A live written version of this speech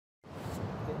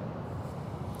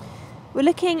We're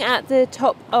looking at the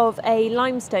top of a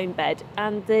limestone bed,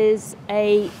 and there's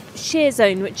a shear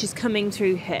zone which is coming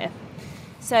through here.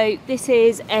 So this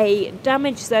is a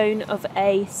damage zone of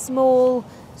a small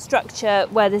structure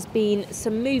where there's been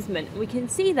some movement. We can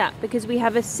see that because we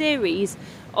have a series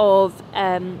of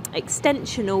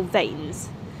extensional veins.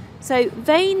 So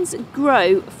veins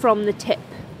grow from the tip.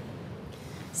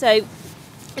 So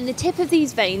in the tip of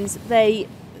these veins, they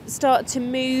start to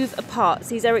move apart. So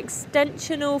these are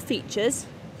extensional features,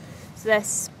 so they're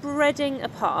spreading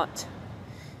apart.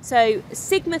 So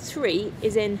sigma 3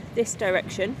 is in this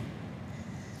direction,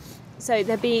 so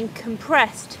they're being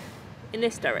compressed in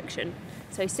this direction.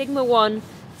 So sigma 1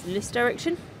 is in this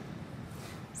direction,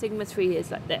 sigma 3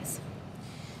 is like this.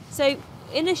 So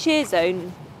in a shear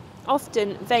zone,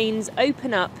 often veins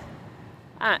open up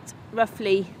at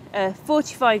roughly a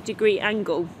 45-degree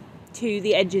angle to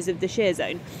the edges of the shear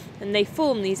zone, and they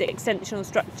form these extensional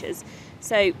structures.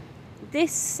 So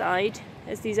this side,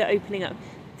 as these are opening up,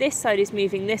 this side is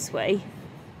moving this way,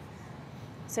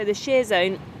 so the shear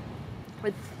zone,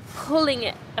 we're pulling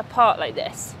it apart like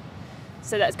this,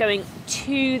 so that's going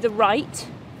to the right.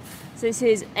 So this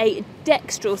is a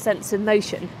dextral sense of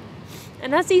motion,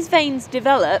 and as these veins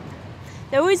develop,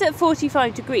 they're always at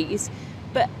 45 degrees,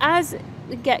 but as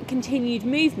they get continued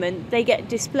movement, they get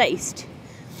displaced.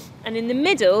 And in the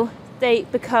middle, they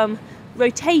become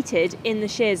rotated in the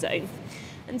shear zone.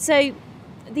 And so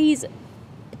these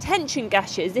tension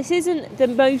gashes, this isn't the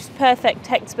most perfect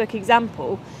textbook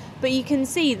example, but you can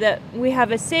see that we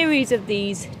have a series of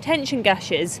these tension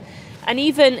gashes, and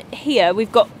even here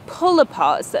we've got pull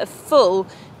aparts that are full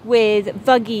with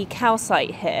vuggy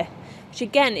calcite here, which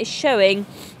again is showing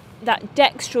that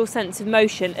dextral sense of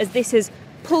motion as this is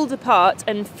pulled apart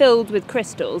and filled with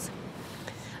crystals.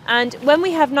 And when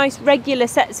we have nice regular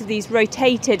sets of these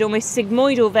rotated, almost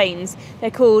sigmoidal veins,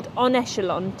 they're called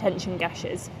en-echelon tension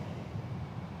gashes.